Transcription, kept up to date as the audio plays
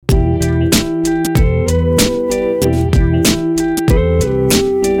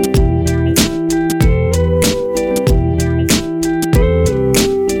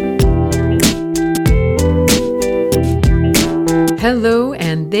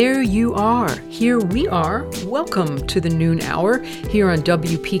there you are. Here we are. Welcome to the noon hour here on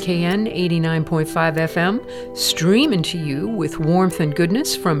WPKN 89.5 FM, streaming to you with warmth and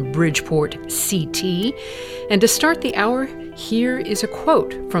goodness from Bridgeport, CT. And to start the hour, here is a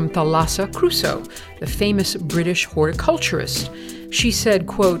quote from Thalassa Crusoe, the famous British horticulturist. She said,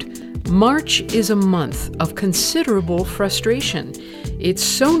 quote, "March is a month of considerable frustration. It's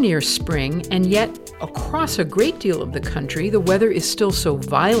so near spring, and yet across a great deal of the country, the weather is still so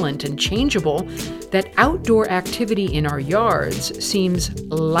violent and changeable that outdoor activity in our yards seems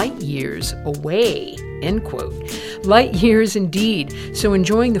light years away." End quote. Light years indeed. So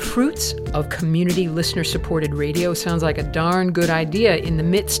enjoying the fruits of community listener-supported radio sounds like a darn good idea in the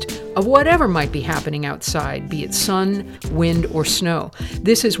midst of whatever might be happening outside, be it sun, wind, or snow.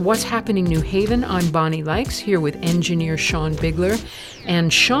 This is What's Happening New Haven. I'm Bonnie Likes, here with engineer Sean Bigler.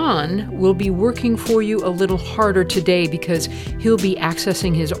 And Sean will be working for you a little harder today because he'll be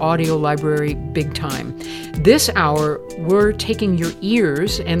accessing his audio library big time. This hour, we're taking your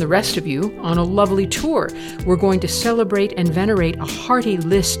ears and the rest of you on a lovely tour. We're going to celebrate and venerate a hearty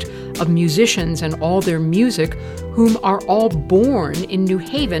list of musicians and all their music whom are all born in New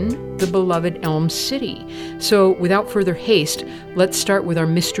Haven, the beloved Elm City. So without further haste, let's start with our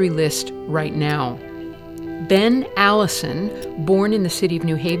mystery list right now. Ben Allison, born in the city of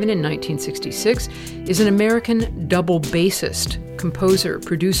New Haven in 1966, is an American double bassist, composer,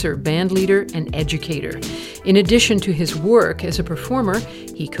 producer, bandleader, and educator. In addition to his work as a performer,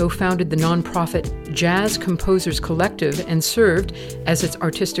 he co-founded the nonprofit Jazz Composers Collective and served as its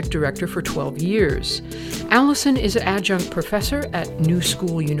artistic director for 12 years. Allison is an adjunct professor at New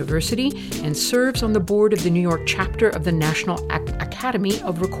School University and serves on the board of the New York chapter of the National Academy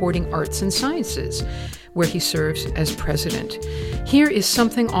of Recording Arts and Sciences, where he serves as president. Here is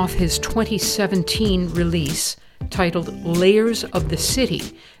something off his 2017 release titled Layers of the City.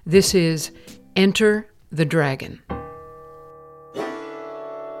 This is Enter the Dragon.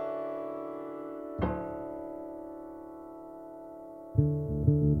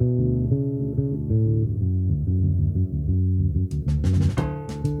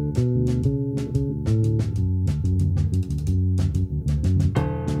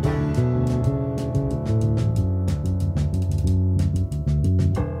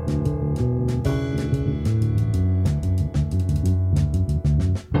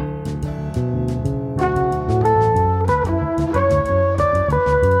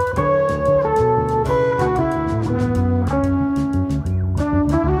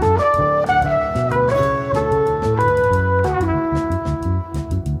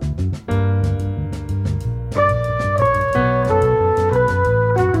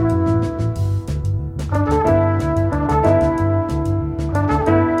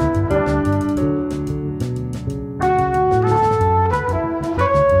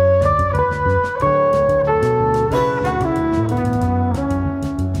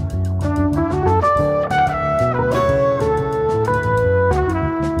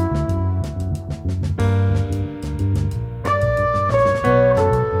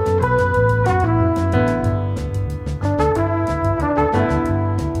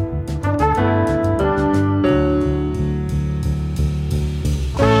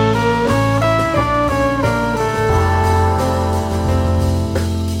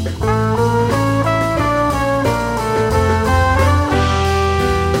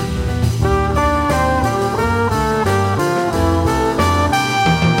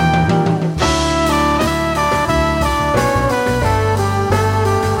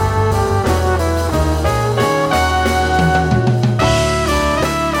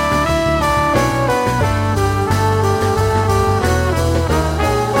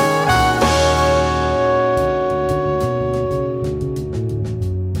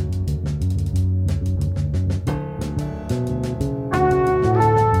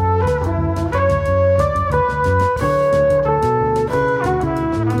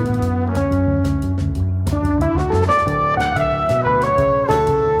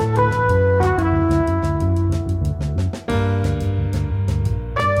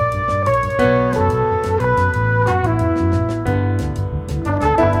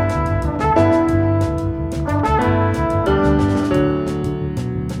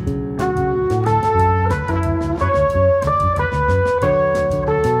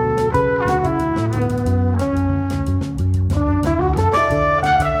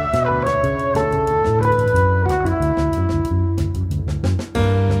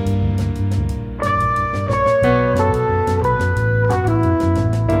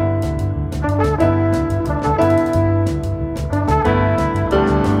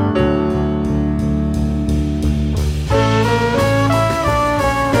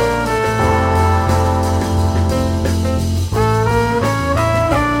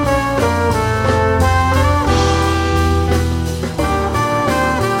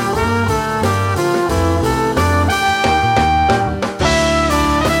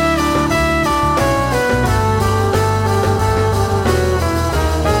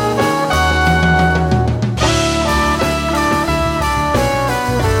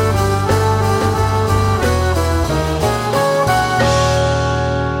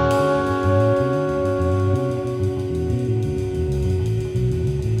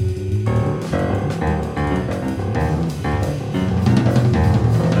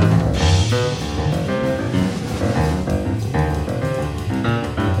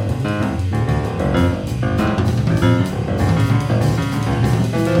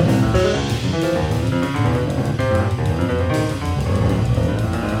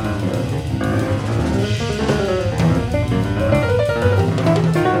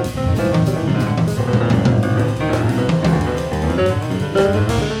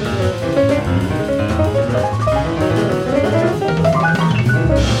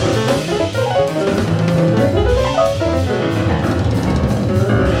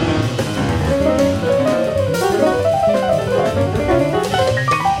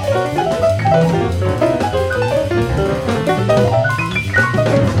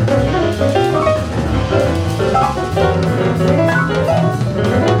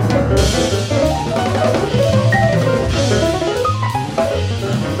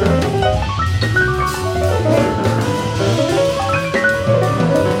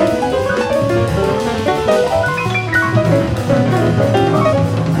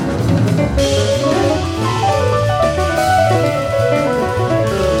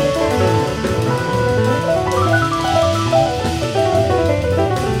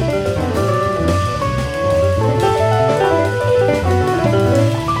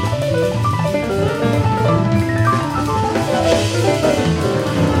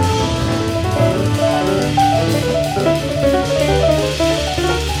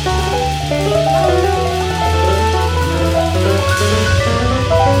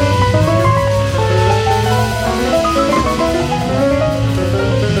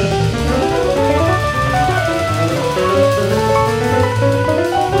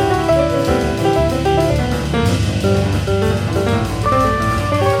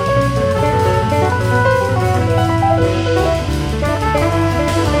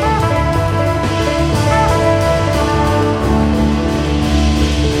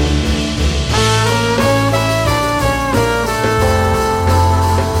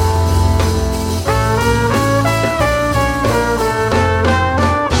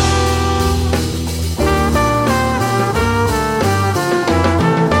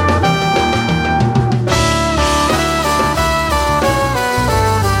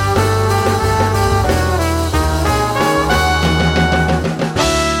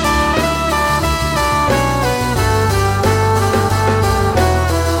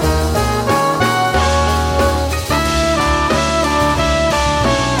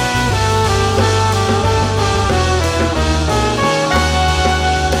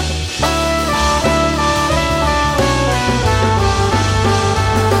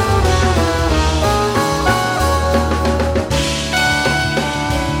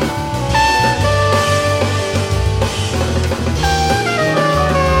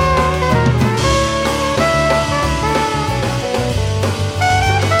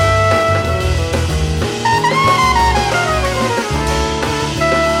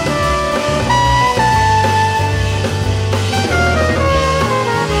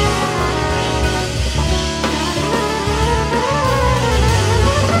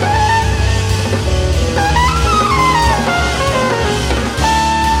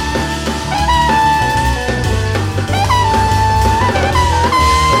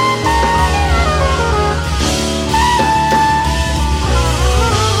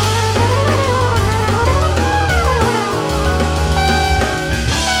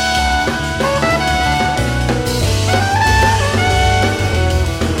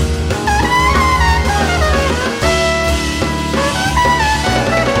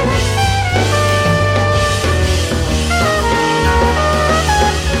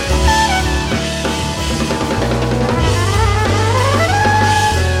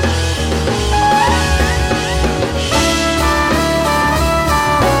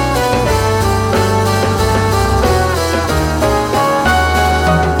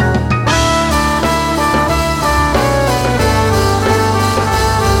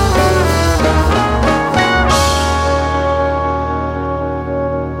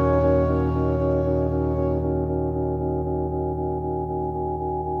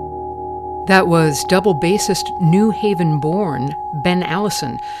 That was double bassist New Haven-born Ben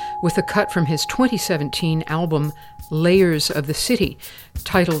Allison with a cut from his 2017 album Layers of the City,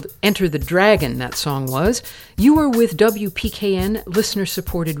 titled Enter the Dragon, that song was. You are with WPKN,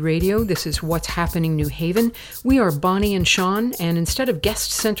 listener-supported radio. This is What's Happening New Haven. We are Bonnie and Sean, and instead of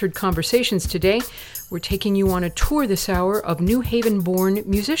guest-centered conversations today, we're taking you on a tour this hour of New Haven-born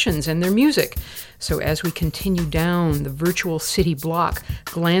musicians and their music. So as we continue down the virtual city block,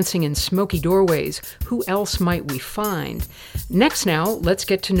 glancing in smoky doorways, who else might we find? Next now, let's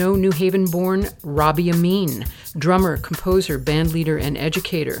get to know New Haven-born Robbie Amin, drummer, composer, bandleader, and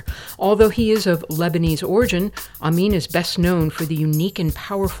educator. Although he is of Lebanese origin, Amin is best known for the unique and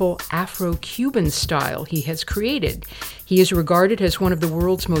powerful Afro-Cuban style he has created. He is regarded as one of the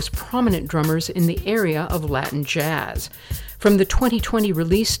world's most prominent drummers in the area of Latin jazz. From the 2020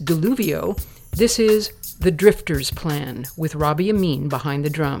 release Diluvio, this is The Drifter's Plan, with Robbie Amin behind the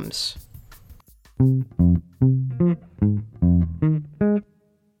drums.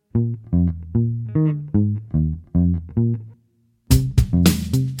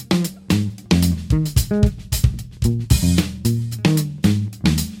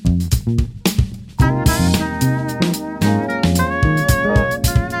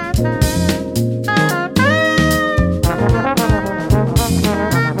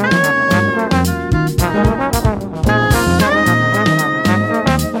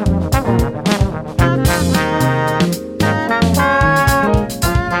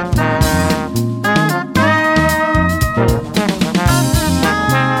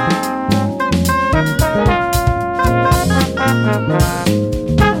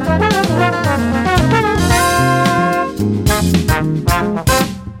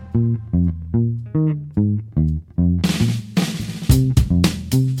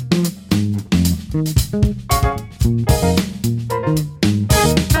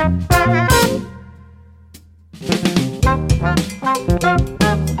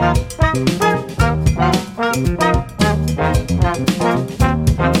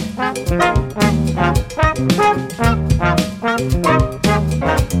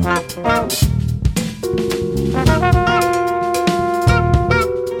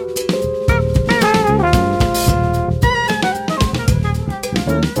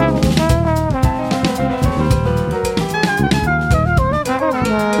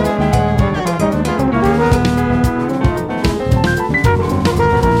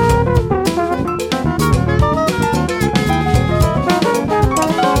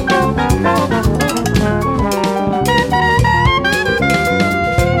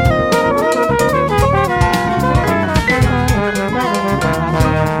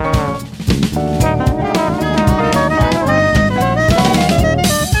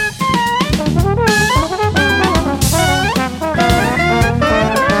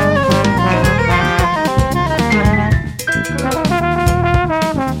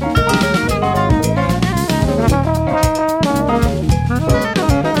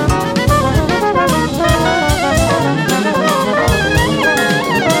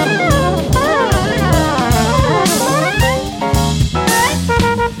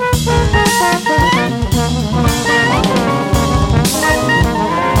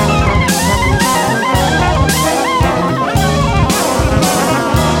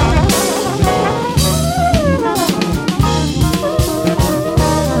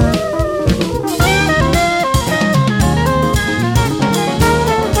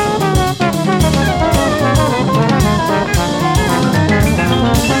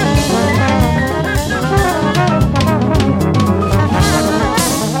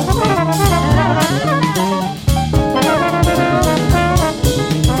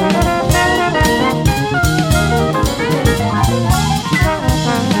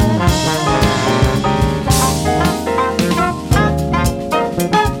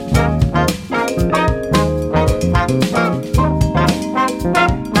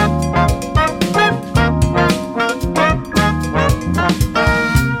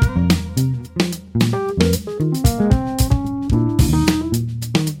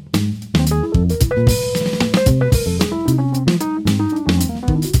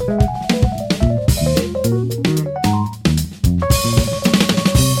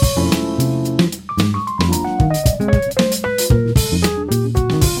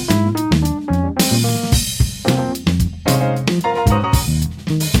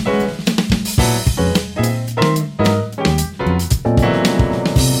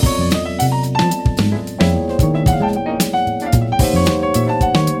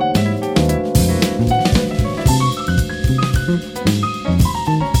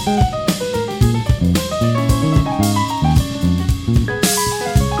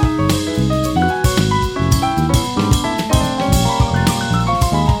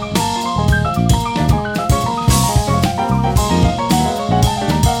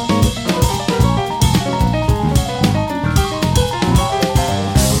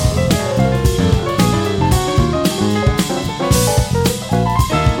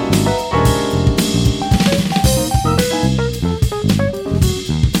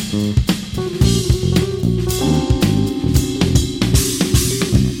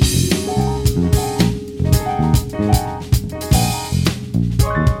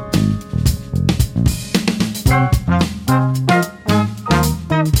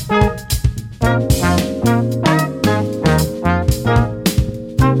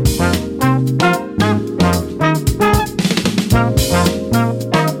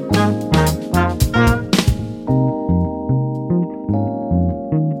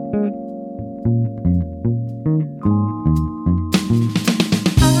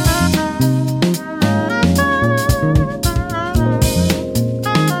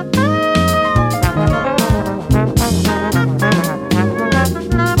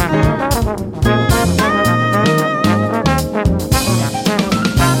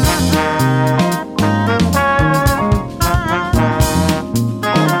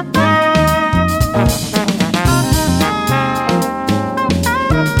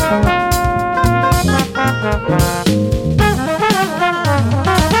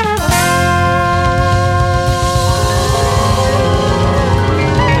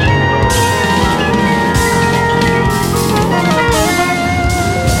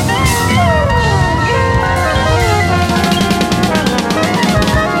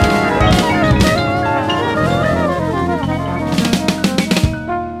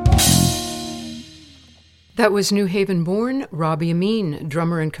 That was New Haven-born Robbie Amin,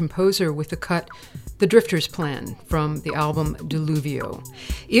 drummer and composer, with the cut The Drifter's Plan from the album Diluvio.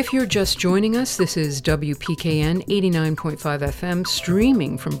 If you're just joining us, this is WPKN 89.5 FM,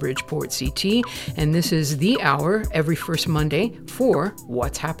 streaming from Bridgeport, CT, and this is the hour every first Monday for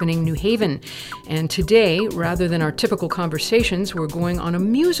What's Happening New Haven. And today, rather than our typical conversations, we're going on a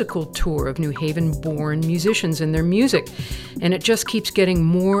musical tour of New Haven-born musicians and their music. And it just keeps getting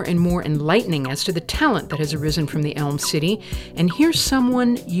more and more enlightening as to the talent that has arisen from the Elm City. And here's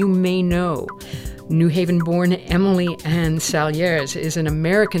someone you may know. New Haven-born Emily Ann Saliers is an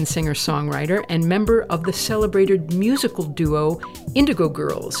American singer-songwriter and member of the celebrated musical duo Indigo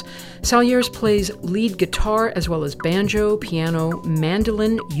Girls. Saliers plays lead guitar as well as banjo, piano,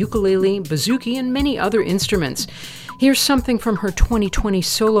 mandolin, ukulele, bouzouki, and many other instruments. Here's something from her 2020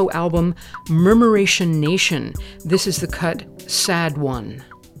 solo album, Murmuration Nation. This is the cut Sad One.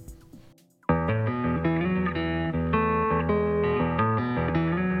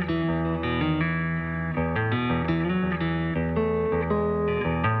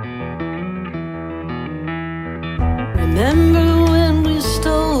 Remember when we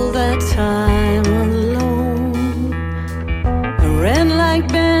stole that time alone and ran like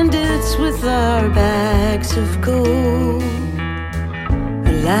bandits with our bags of gold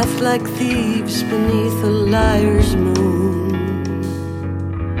and laughed like thieves beneath a liar's moon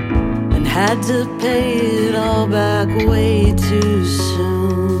and had to pay it all back way too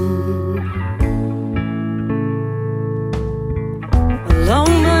soon.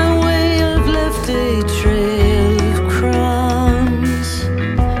 Along my way I've left a trail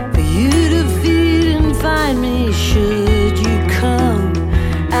should you come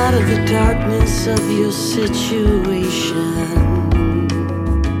out of the darkness of your situation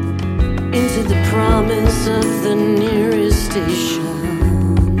into the promise of the nearest station.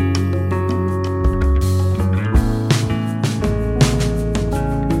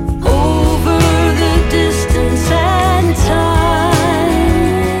 Over the distance and time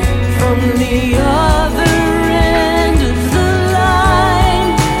from the other end of the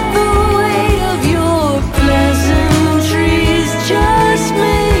line, the weight of your just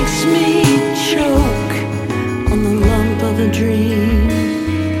makes me choke on the lump of a dream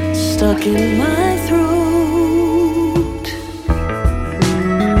stuck in my throat.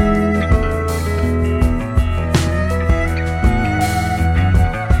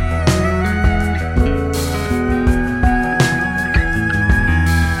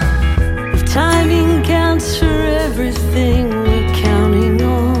 If timing counts for everything we're counting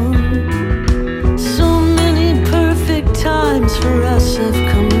on, times for us have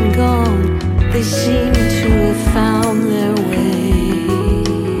come and gone. They seem to have found their way.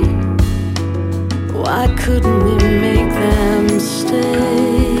 Why couldn't we make them stay?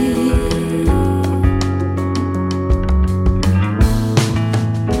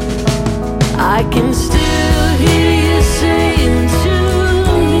 I can still hear you saying to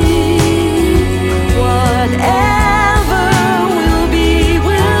me, whatever will be,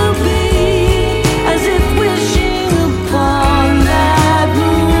 as if wishing that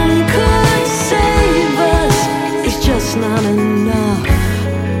moon could save us. It's just not enough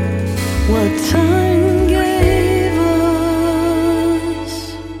what time gave us.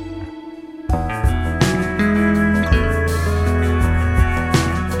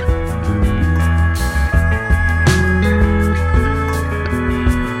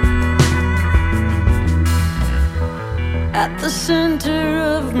 At the center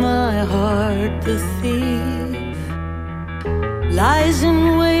of my heart, the thief lies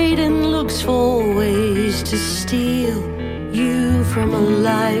in wait and looks for ways to steal you from a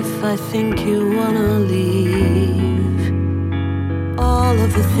life I think you wanna leave. All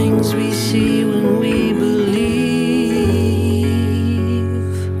of the things we see when we believe.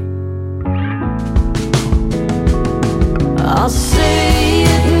 I'll say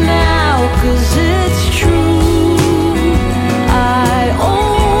it now 'cause it's true. I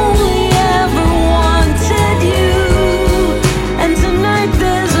only ever wanted you, and tonight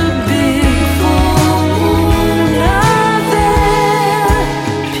there's a big full moon out there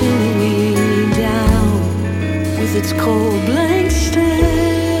pinning me down with its cold blank stare.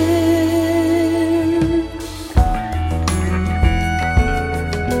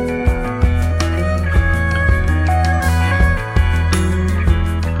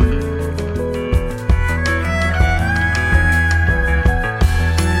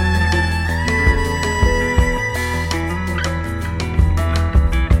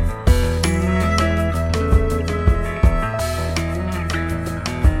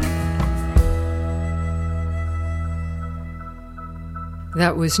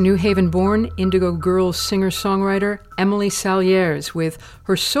 That was New Haven-born Indigo Girls singer-songwriter Emily Saliers with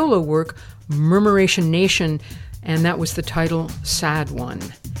her solo work, Murmuration Nation, and that was the title, Sad One.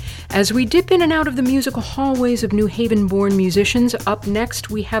 As we dip in and out of the musical hallways of New Haven-born musicians, up next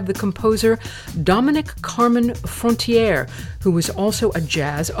we have the composer Dominic Carmen Frontiere, who was also a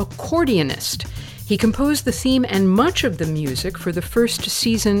jazz accordionist. He composed the theme and much of the music for the first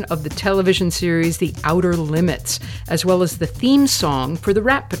season of the television series The Outer Limits, as well as the theme song for the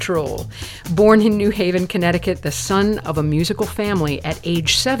Rat Patrol. Born in New Haven, Connecticut, the son of a musical family, at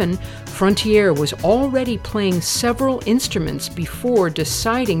age 7, Frontiere was already playing several instruments before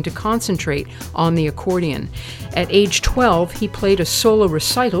deciding to concentrate on the accordion. At age 12, he played a solo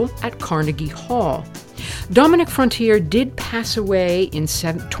recital at Carnegie Hall. Dominic Frontiere did pass away in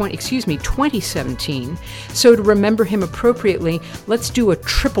 2017, so to remember him appropriately, let's do a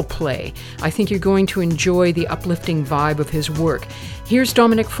triple play. I think you're going to enjoy the uplifting vibe of his work. Here's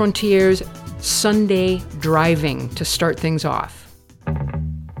Dominic Frontiere's Sunday Driving to start things off.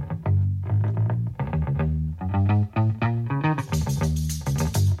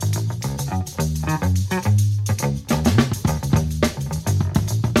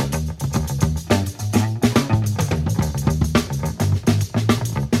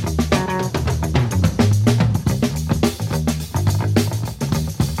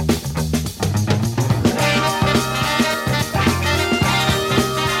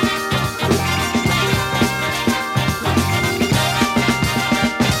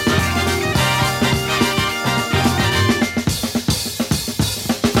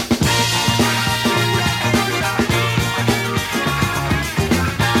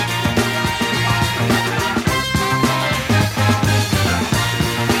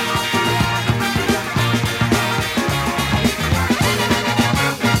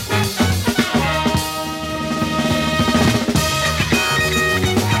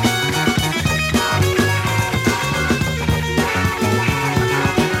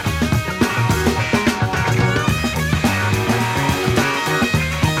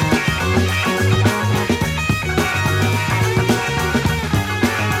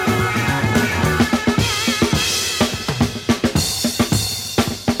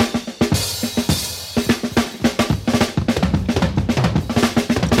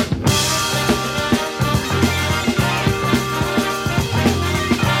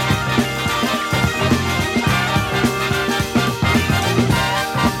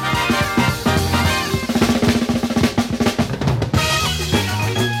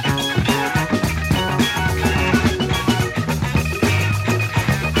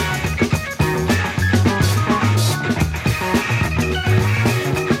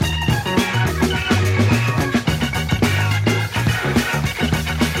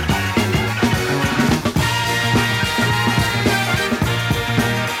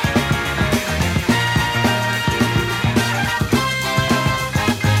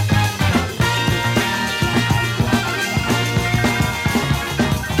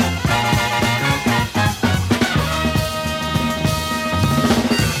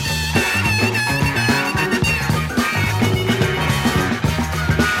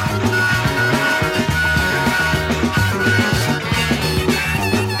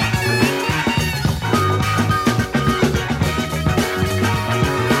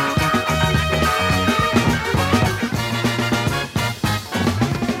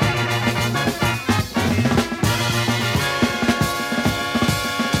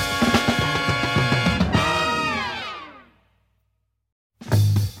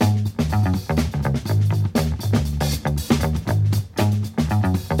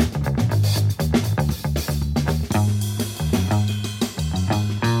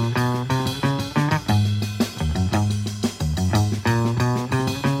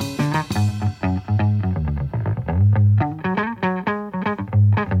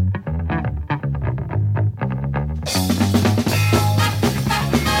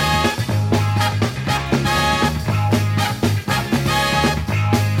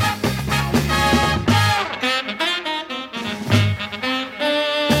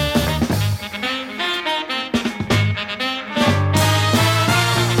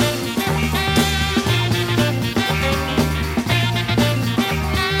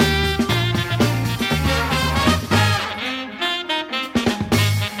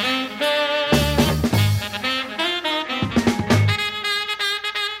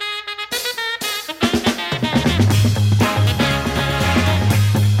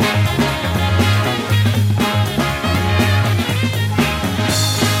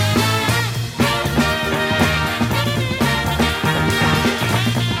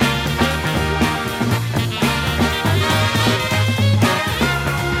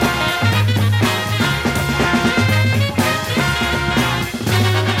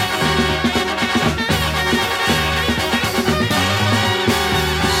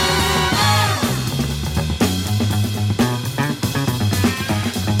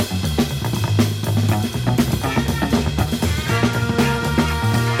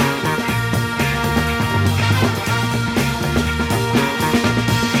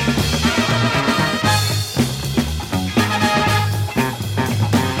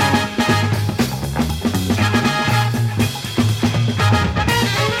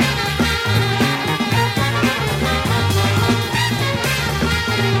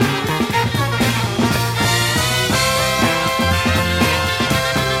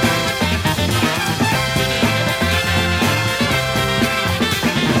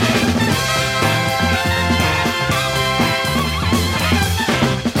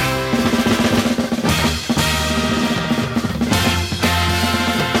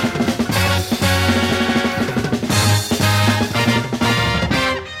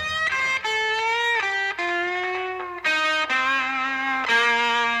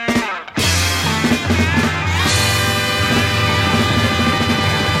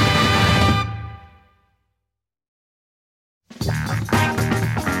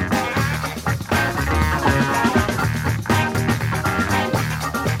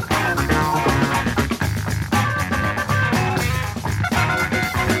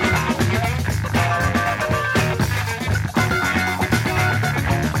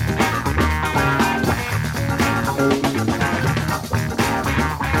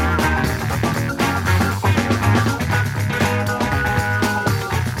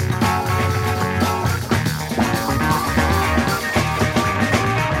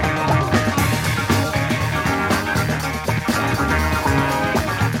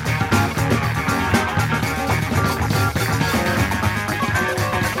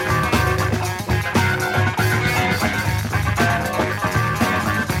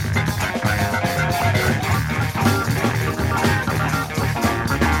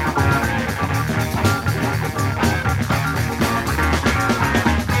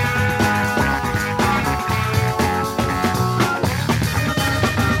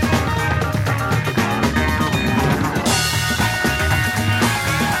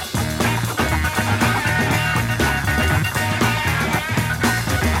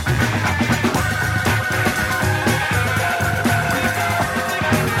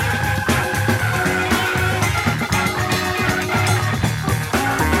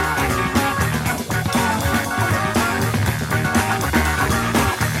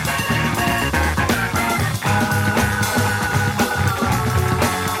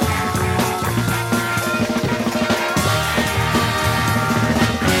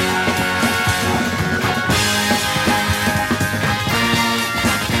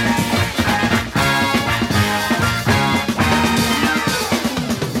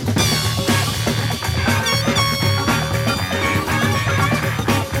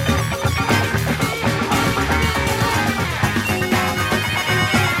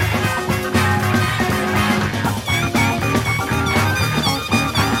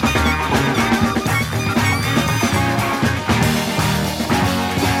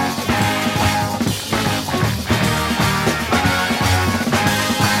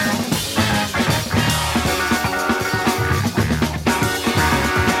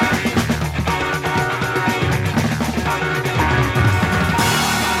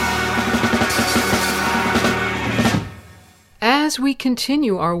 As we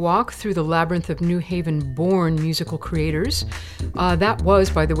continue our walk through the labyrinth of New Haven-born musical creators, that was,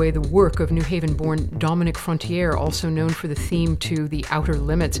 by the way, the work of New Haven-born Dominic Frontiere, also known for the theme to The Outer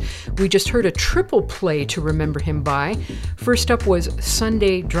Limits. We just heard a triple play to remember him by. First up was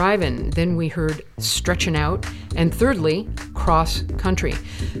Sunday Drive-In, then we heard Stretchin' Out, and thirdly, Cross Country.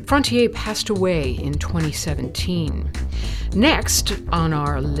 Frontiere passed away in 2017. Next on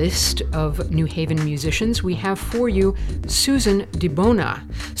our list of New Haven musicians, we have for you Susan DiBona.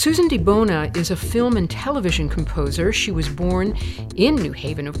 Susan DiBona is a film and television composer. She was born in New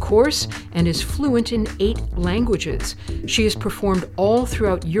Haven, of course, and is fluent in 8 languages. She has performed all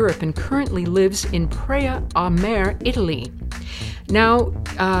throughout Europe and currently lives in Praia a Mare, Italy. Now,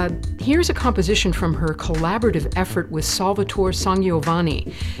 here's a composition from her collaborative effort with Salvatore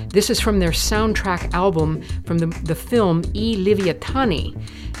Sangiovanni. This is from their soundtrack album from the film I Leviatani.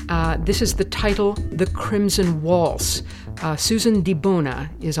 This is the title, The Crimson Waltz. Susan DiBona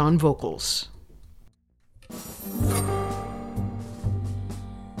is on vocals.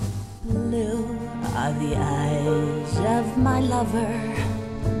 Blue are the eyes of my lover.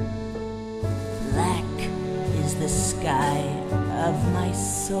 Black is the sky of my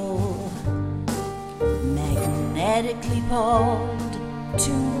soul, magnetically pulled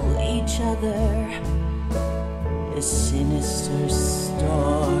to each other. A sinister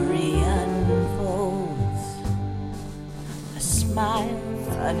story unfolds. A smile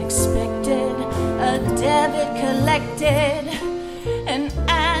unexpected, a debit collected, an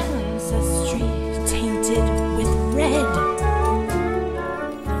ancestry tainted with red,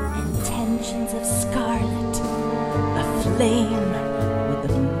 intentions of scarlet, aflame with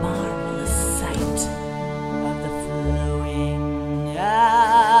the marvelous sight of the flowing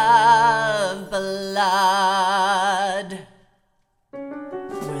of blood,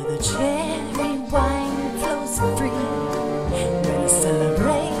 where the cherry wine flows free, where the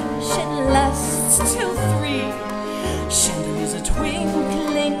celebration lasts till 3. Chandeliers are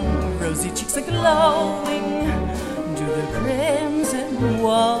twinkling, rosy cheeks are glowing. Do the crimson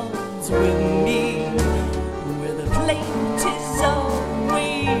walls with me, where the plate is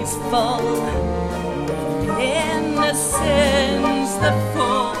always full, where the innocence the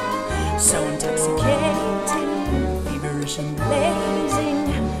full, so intoxicating, feverish and blazing.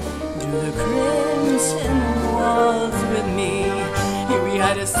 Do the crimson walls with me. Here we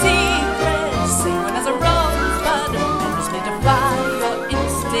had a secret, singing as a rosebud, and just made to fly your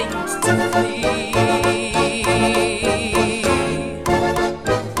instinct to flee.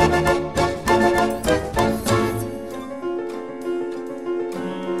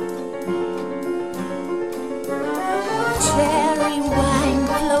 Cherry wine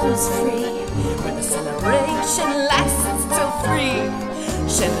flows free, where the celebration lasts till 3.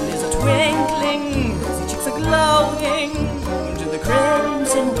 Chandeliers are twinkling, rosy cheeks are glowing. To the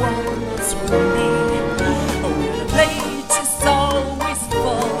crimson walls with me, where the plate is always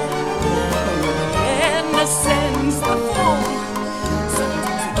full, where the innocence the full, so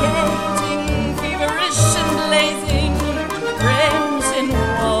intoxicating, feverish and blazing. To the crimson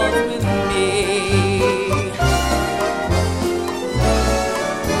walls with me.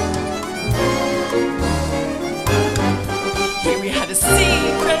 Here we had a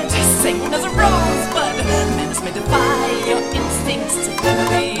secret, singing as a rosebud, menace may defy your instincts to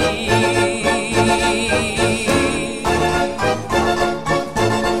flee.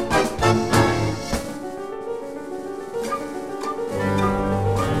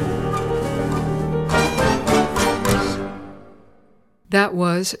 That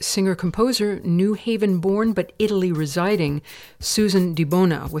was singer-composer, New Haven-born but Italy-residing Susan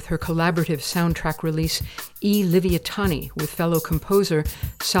DiBona with her collaborative soundtrack release I Leviatani with fellow composer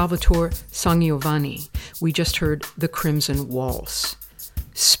Salvatore Sangiovanni. We just heard The Crimson Waltz.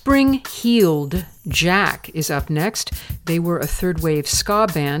 Spring Heeled Jack is up next. They were a third-wave ska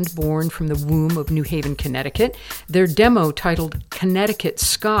band born from the womb of New Haven, Connecticut. Their demo, titled Connecticut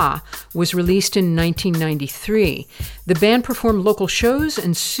Ska, was released in 1993. The band performed local shows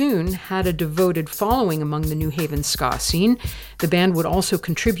and soon had a devoted following among the New Haven ska scene. The band would also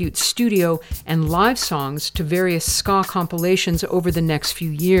contribute studio and live songs to various ska compilations over the next few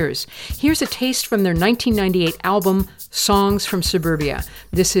years. Here's a taste from their 1998 album, Songs from Suburbia.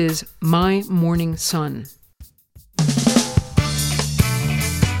 This is My Morning Sun.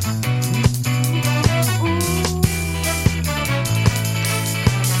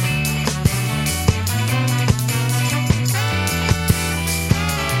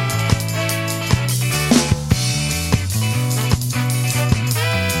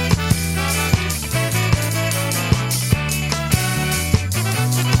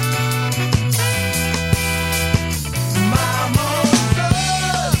 My morning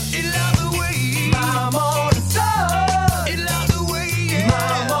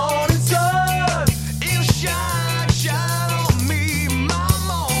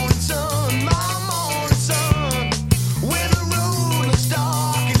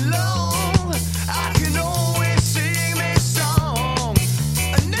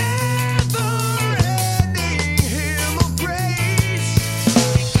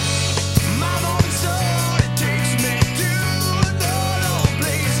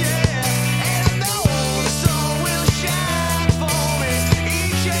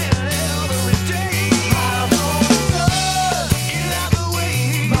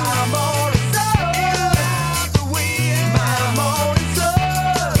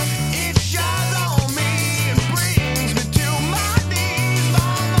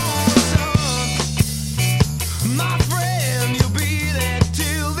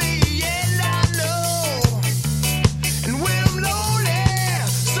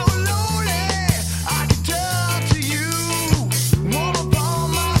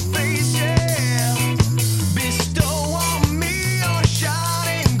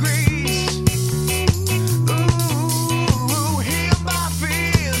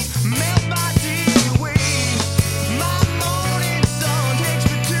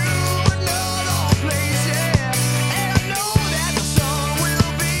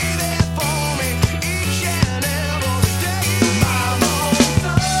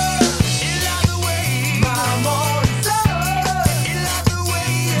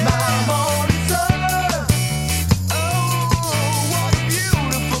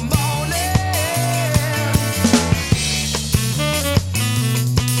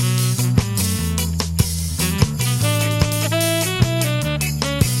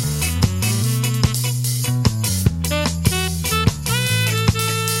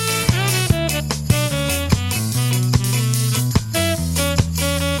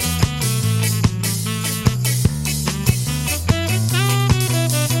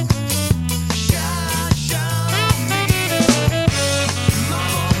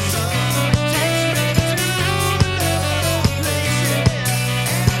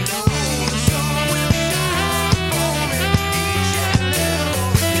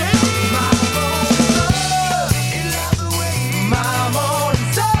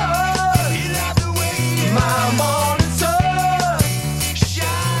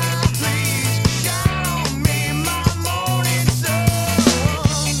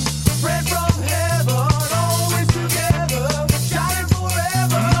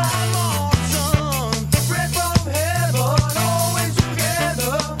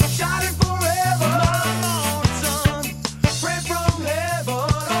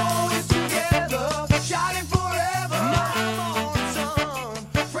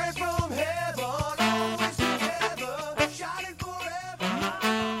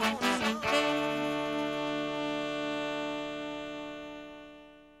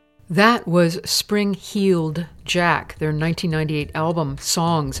That was Spring Heeled Jack, their 1998 album,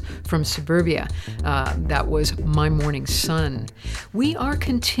 Songs from Suburbia. That was My Morning Sun. We are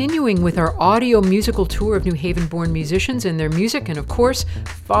continuing with our audio musical tour of New Haven-born musicians and their music, and of course,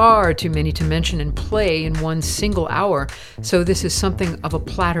 far too many to mention and play in one single hour, so this is something of a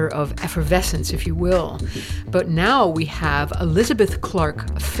platter of effervescence, if you will. But now we have Elizabeth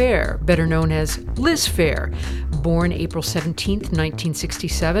Clark Fair, better known as Liz Fair, born April 17th,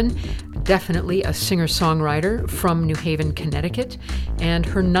 1967, definitely a singer-songwriter from New Haven, Connecticut, and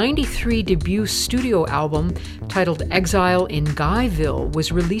her 93 debut studio album titled Exile in Guyville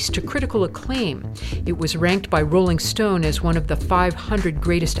was released to critical acclaim. It was ranked by Rolling Stone as one of the 500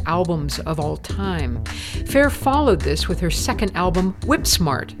 greatest albums of all time. Fair followed this with her second album,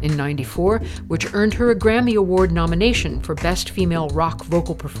 Whip-Smart, in '94, which earned her a Grammy Award nomination for Best Female Rock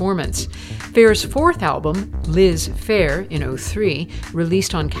Vocal Performance. Fair's fourth album, Liz Fair, in '03,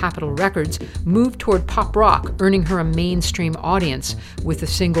 released on Capitol Records, moved toward pop rock, earning her a mainstream audience with the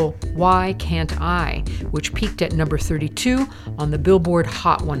single Why Can't I, which peaked at number 32 on the Billboard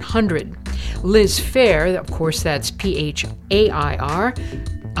Hot 100. Liz Fair, of course that's P-H-A-I-R,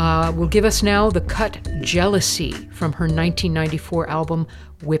 will give us now the cut Jealousy from her 1994 album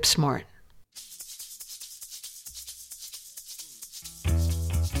Whip-Smart.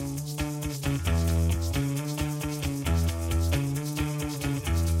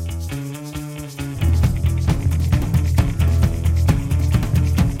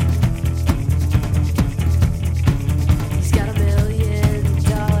 He's got a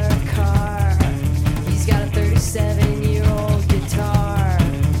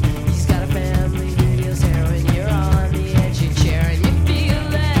family videos, hair when you're on the edge of your chair and you feel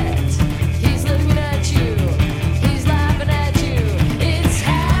that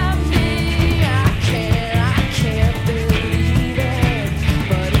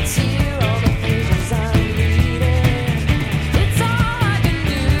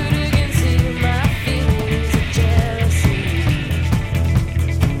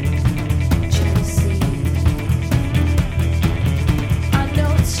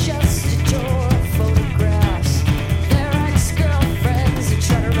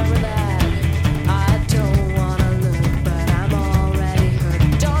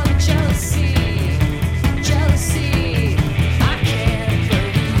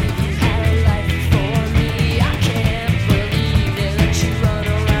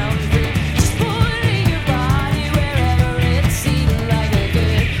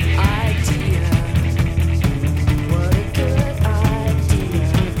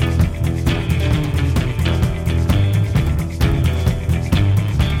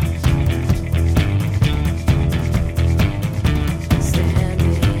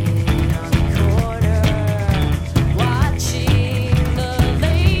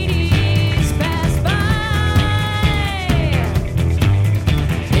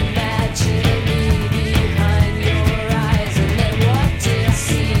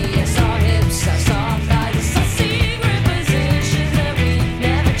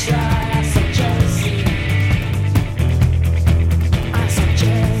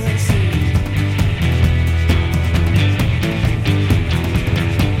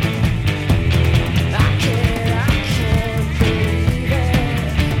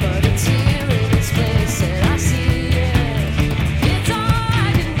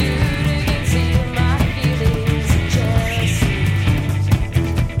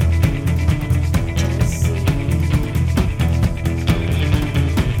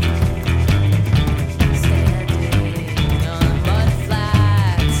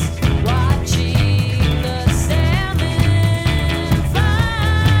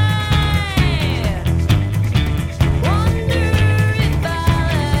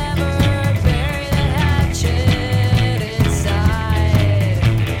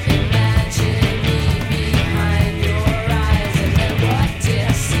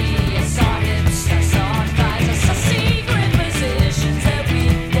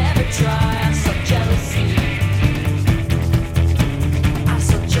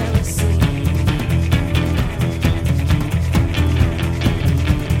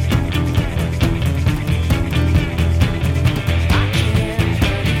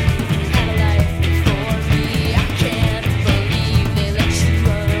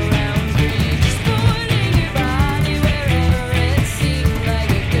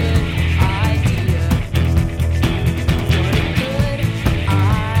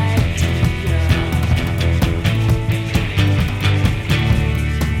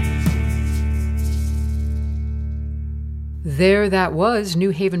There that was New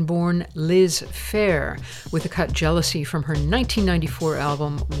Haven-born Liz Phair with the cut Jealousy from her 1994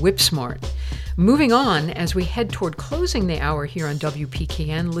 album Whipsmart. Moving on, as we head toward closing the hour here on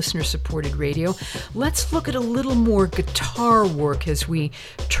WPKN, listener-supported radio, let's look at a little more guitar work as we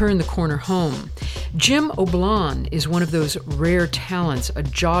turn the corner home. Jim Oblon is one of those rare talents, a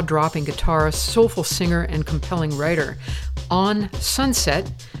jaw-dropping guitarist, soulful singer, and compelling writer. On Sunset,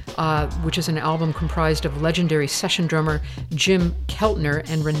 which is an album comprised of legendary session drummer Jim Keltner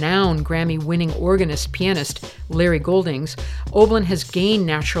and renowned Grammy-winning organist-pianist Larry Goldings, Oblon has gained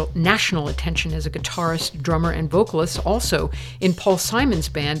national attention as a guitarist, drummer, and vocalist, also in Paul Simon's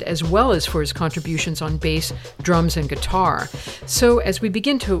band, as well as for his contributions on bass, drums, and guitar. So as we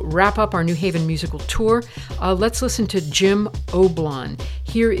begin to wrap up our New Haven musical tour, let's listen to Jim Oblon.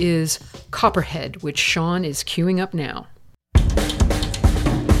 Here is Copperhead, which Sean is queuing up now.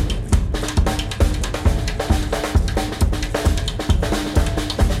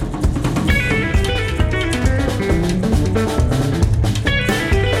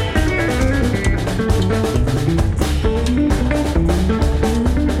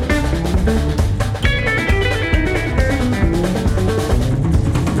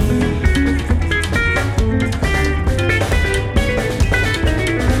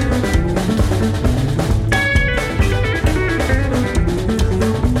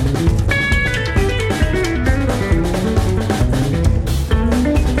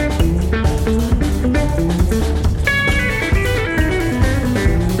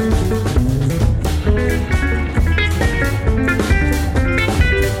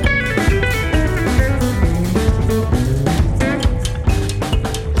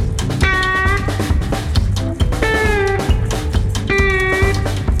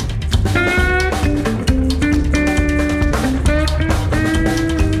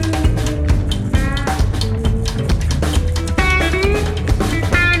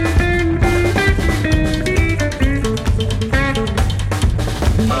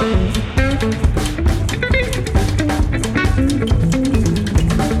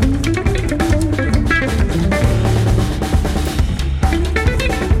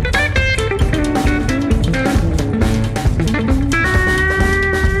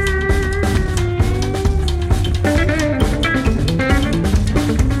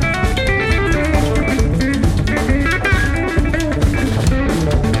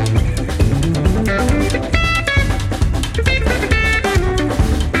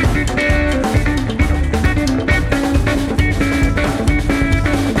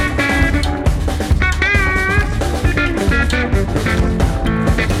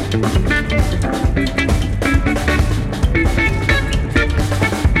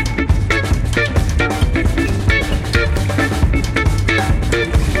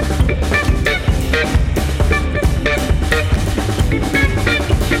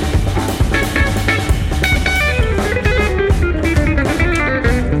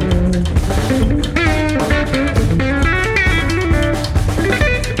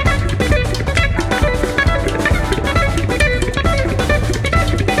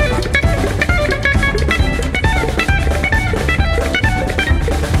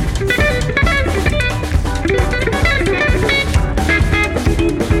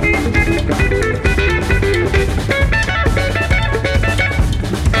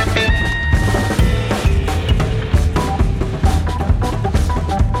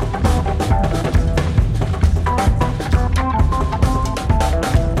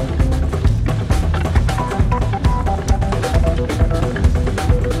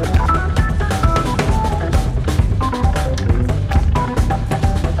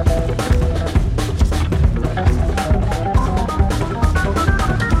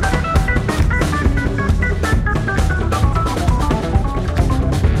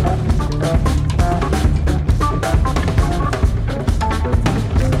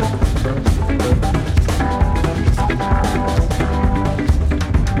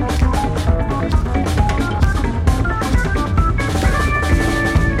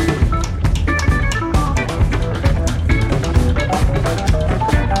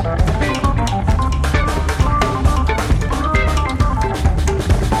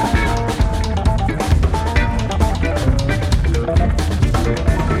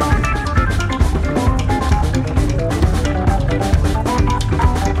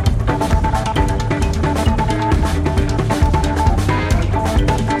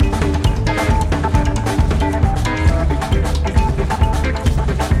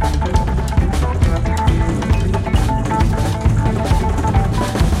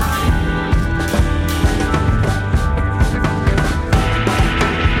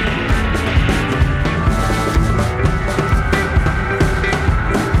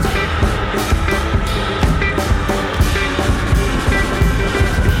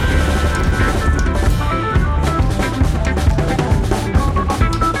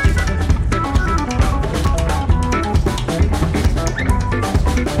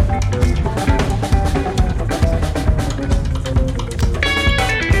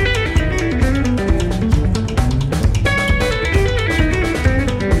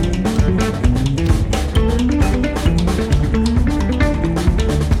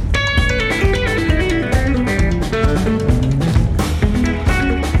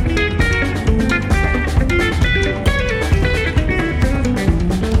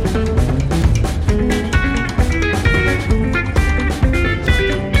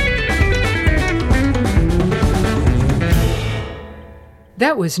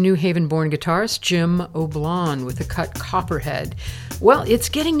 That was New Haven-born guitarist Jim O'Blon with the cut Copperhead. Well, it's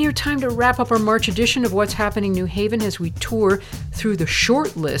getting near time to wrap up our March edition of What's Happening New Haven as we tour through the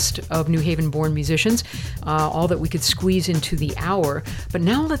short list of New Haven-born musicians, all that we could squeeze into the hour. But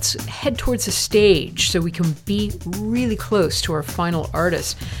now let's head towards the stage so we can be really close to our final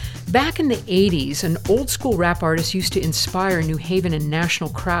artist. Back in the 80s, an old-school rap artist used to inspire New Haven and national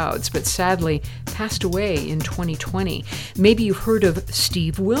crowds, but sadly passed away in 2020. Maybe you've heard of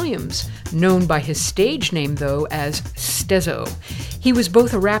Steve Williams, known by his stage name, though, as Stezo. He was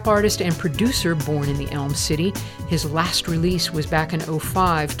both a rap artist and producer born in the Elm City. His last release was back in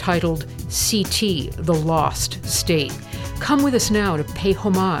 '05, titled CT, The Lost State. Come with us now to pay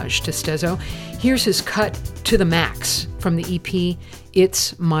homage to Stezo. Here's his cut To the Max from the EP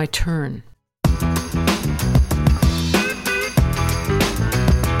It's My Turn.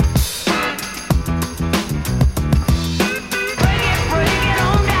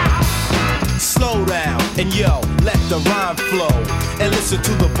 Slow down and yo, let the rhyme flow and listen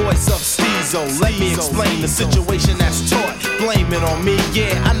to the voice of Stezo. Let me explain the situation that's taught. Blame it on me,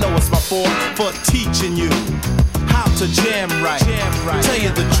 yeah, I know it's my fault for teaching you how to jam right. Tell you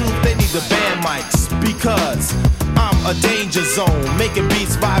the truth, they need the band mics because I'm a danger zone, making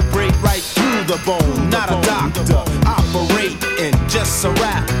beats vibrate right through the bone. Not a doctor, operating, just a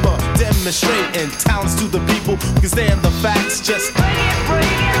rapper, demonstrating talents to the people who can stand the facts. Just bring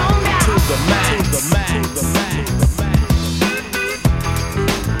it on down. To the max, to the max, to the max.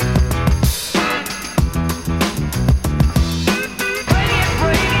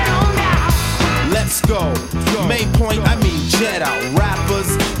 Let's go. Main point, I mean jet out.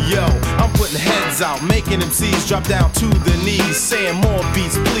 Rappers, yo, I'm putting heads out, making MCs drop down to the knees, saying more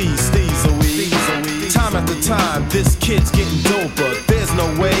beats, please, these are we. Time after time, this kid's getting doper. There's no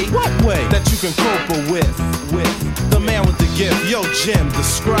way, what way, that you can cope with the man with the gift. Yo, Jim,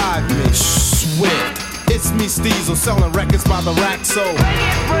 describe me. Swift. It's me, Stezo, selling records by the rack, so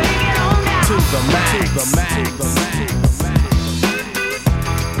bring it on down. To the max, to the max, to the max.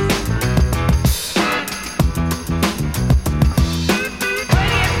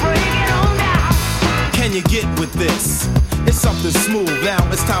 Can you get with this? It's something smooth, now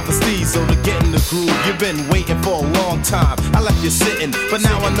it's time for Stezo to get in the groove. You've been waiting for a long time, I left you sitting, but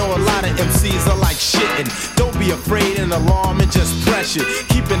now I know a lot of MCs are like shitting. Don't be afraid and alarm and just pressure.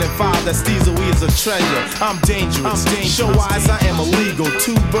 Keeping it five that Stezo is a treasure. I'm dangerous, show-wise I am illegal.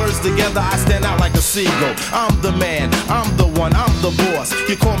 Two birds together, I stand out like a seagull. I'm the man, I'm the one, I'm the boss.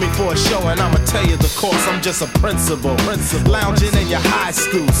 You call me for a show and I'ma tell you the course. I'm just a principal. Lounging in your high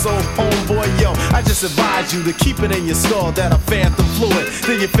school. So homeboy, yo, I just advise you to keep it in your skull that a phantom fluid.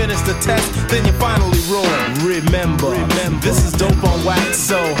 Then you finish the test, then you finally ruin. Remember, this is dope on wax,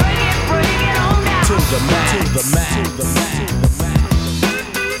 so bring it on down. To the max, to the max, to the max.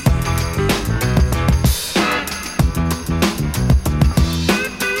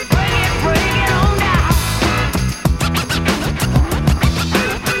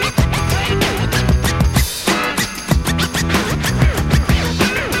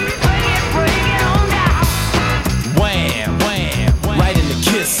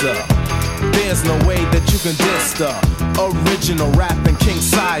 There's no way that you can diss the original rapping King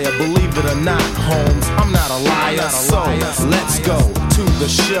Sire. Believe it or not, Holmes, I'm not a liar. So let's go to the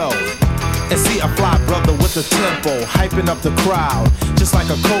show and see a fly brother with a tempo, hyping up the crowd, just like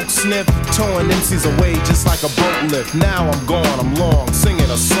a coke sniff, towing MCs away just like a boat lift. Now I'm gone, I'm long, singing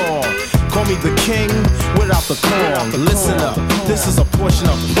a song. Call me the king without the corn. Listen up, this is a portion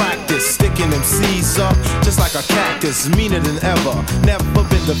of practice, sticking MCs up just like a cactus, meaner than ever, never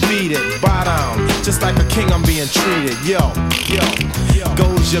been defeated. Bow down, just like a king I'm being treated. Yo,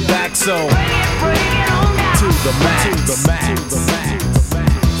 goes your back, so bring it on down. To the max, to the max, to the max.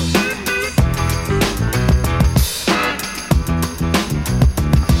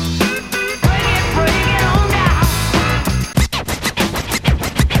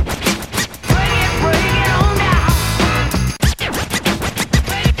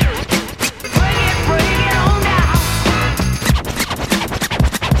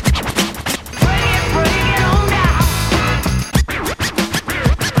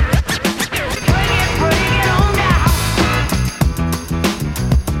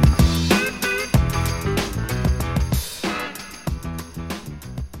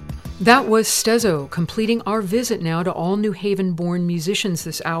 That was Stezo, completing our visit now to all New Haven-born musicians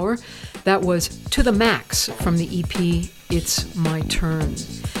this hour. That was To the Max from the EP It's My Turn.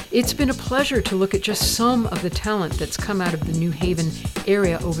 It's been a pleasure to look at just some of the talent that's come out of the New Haven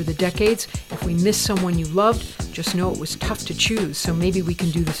area over the decades. If we miss someone you loved, Just know it was tough to choose, so maybe we can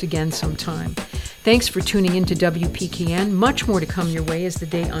do this again sometime. Thanks for tuning in to WPKN. Much more to come your way as the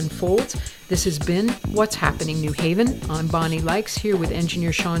day unfolds. This has been What's Happening New Haven. I'm Bonnie Likes here with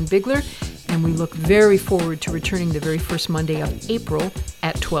engineer Sean Bigler, and we look very forward to returning the very first Monday of April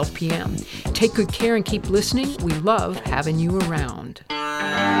at 12 p.m. Take good care and keep listening. We love having you around.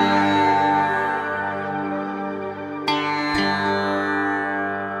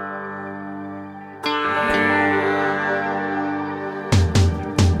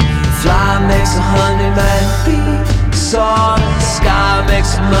 Fly makes a honey man beat, soar. Sky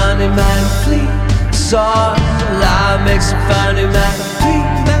makes a money man flee, soar. Lie makes a funny man beat,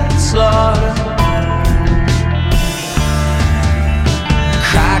 man slaughter.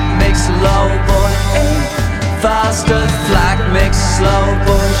 Crack makes a low boy ache faster. Flack makes a slow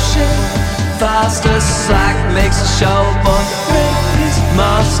boy shake faster. Slack makes a show boy break his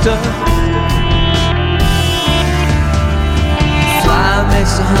master. Fly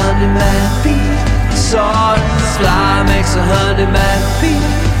makes a honey man beat, soar. Fly makes a honey man beat,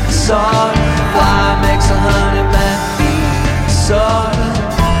 soar. Fly makes a honey man beat, soar.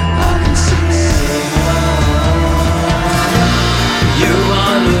 I can see you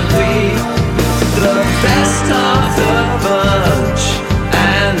wanna be the best of the bunch,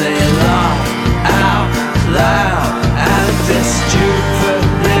 and they laugh out loud at this stupid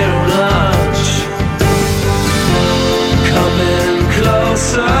little lunch. Coming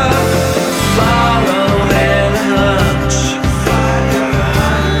closer, follow their hunch.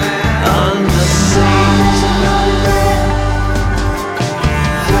 Undersea,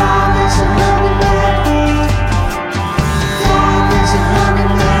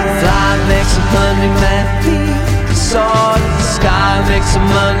 fly makes a honey man beat, soar. Sky makes a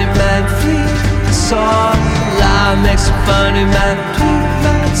money man flee, soar. Lie makes a funny man tweet,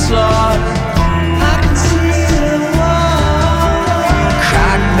 man slaughter. I can see the wall.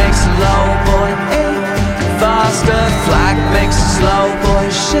 Crack makes a low boy ache faster. Flack makes a slow boy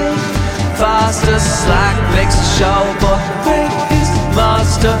shake faster. Slack makes a show boy break his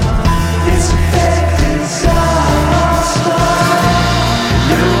master.